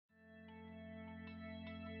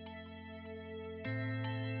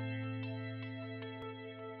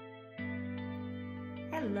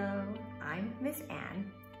Hello, I'm Miss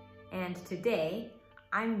Anne, and today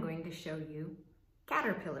I'm going to show you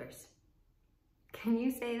caterpillars. Can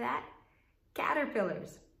you say that?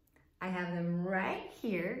 Caterpillars. I have them right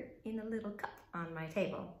here in a little cup on my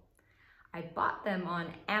table. I bought them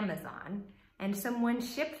on Amazon and someone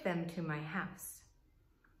shipped them to my house.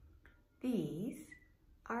 These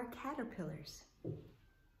are caterpillars.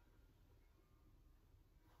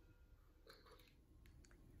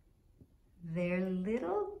 They're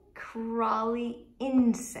little crawly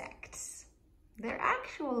insects. They're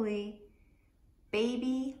actually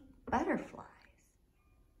baby butterflies.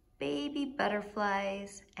 Baby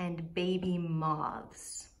butterflies and baby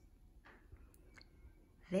moths.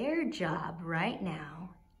 Their job right now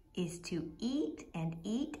is to eat and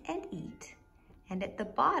eat and eat. And at the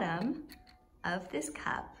bottom of this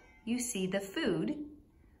cup, you see the food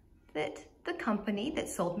that the company that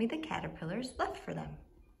sold me the caterpillars left for them.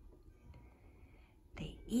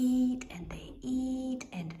 They eat and they eat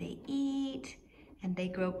and they eat and they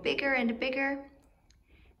grow bigger and bigger,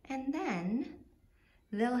 and then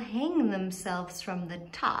they'll hang themselves from the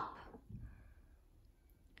top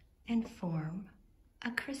and form a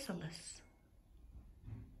chrysalis.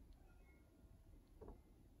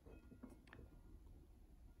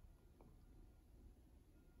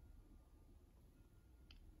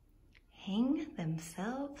 Hang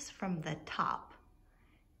themselves from the top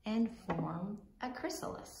and form a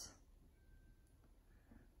chrysalis.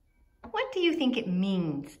 What do you think it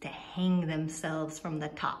means to hang themselves from the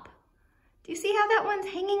top? Do you see how that one's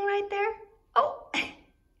hanging right there? Oh,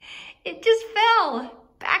 it just fell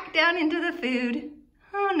back down into the food.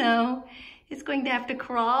 Oh no, it's going to have to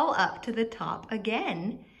crawl up to the top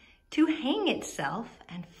again to hang itself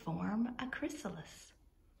and form a chrysalis.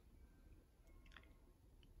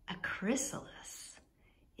 A chrysalis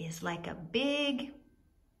is like a big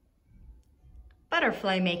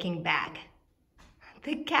butterfly making bag.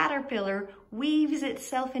 The caterpillar weaves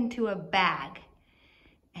itself into a bag,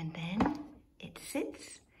 and then it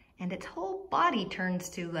sits and its whole body turns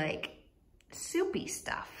to like soupy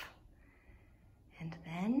stuff. And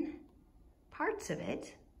then parts of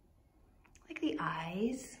it, like the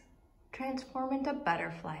eyes, transform into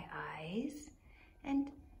butterfly eyes, and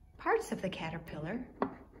parts of the caterpillar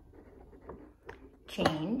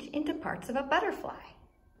change into parts of a butterfly.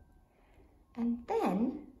 And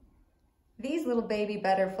then these little baby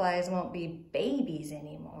butterflies won't be babies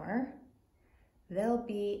anymore. They'll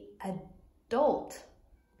be adult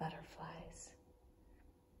butterflies.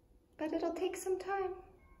 But it'll take some time.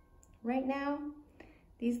 Right now,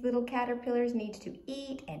 these little caterpillars need to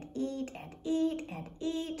eat and eat and eat and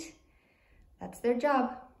eat. That's their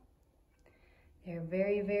job. They're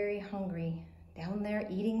very, very hungry down there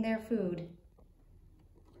eating their food.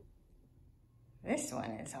 This one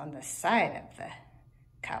is on the side of the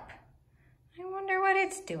cup. I wonder what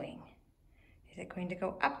it's doing. Is it going to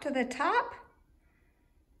go up to the top?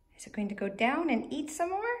 Is it going to go down and eat some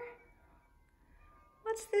more?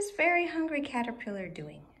 What's this very hungry caterpillar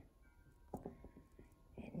doing?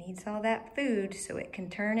 It needs all that food so it can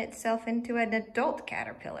turn itself into an adult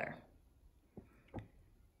caterpillar.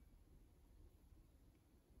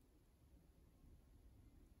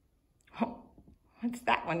 Oh, what's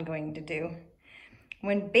that one going to do?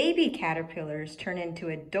 When baby caterpillars turn into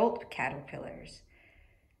adult caterpillars,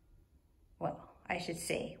 well, I should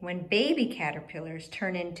say, when baby caterpillars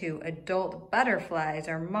turn into adult butterflies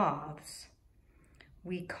or moths,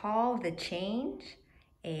 we call the change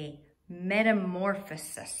a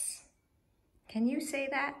metamorphosis. Can you say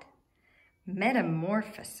that?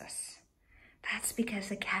 Metamorphosis. That's because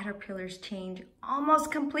the caterpillars change almost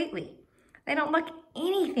completely. They don't look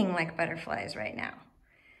anything like butterflies right now.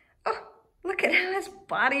 Oh, look at how its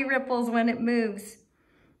body ripples when it moves.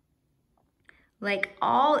 Like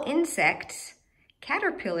all insects,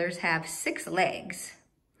 caterpillars have 6 legs,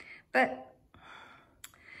 but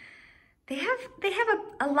they have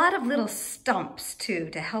a lot of little stumps too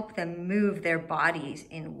to help them move their bodies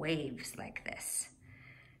in waves like this.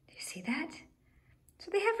 Do you see that? So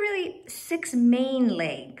they have really 6 main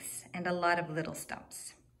legs and a lot of little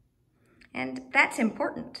stumps. And that's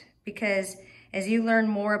important because as you learn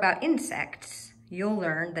more about insects, you'll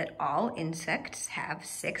learn that all insects have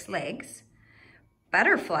 6 legs.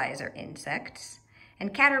 Butterflies are insects,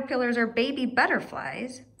 and caterpillars are baby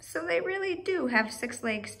butterflies, so they really do have 6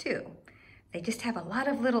 legs too. They just have a lot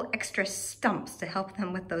of little extra stumps to help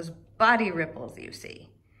them with those body ripples you see.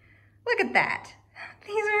 Look at that.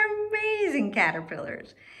 These are amazing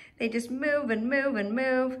caterpillars. They just move and move and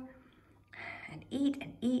move and eat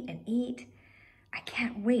and eat and eat. I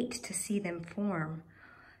can't wait to see them form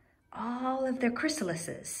all of their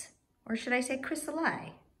chrysalises Or should I say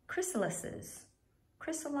chrysali? Chrysalises.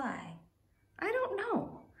 Chrysali. I don't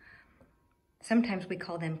know. Sometimes we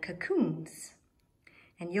call them cocoons.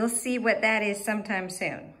 And you'll see what that is sometime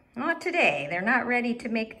soon. Not today. They're not ready to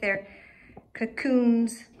make their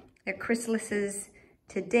cocoons, their chrysalises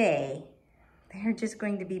today. They're just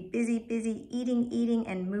going to be busy eating,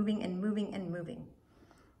 and moving and moving and moving.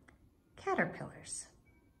 Caterpillars.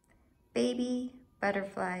 Baby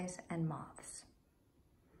butterflies and moths.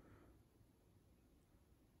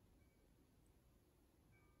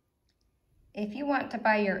 If you want to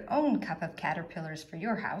buy your own cup of caterpillars for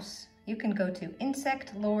your house, you can go to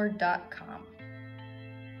insectlore.com.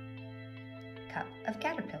 Cup of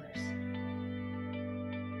caterpillars.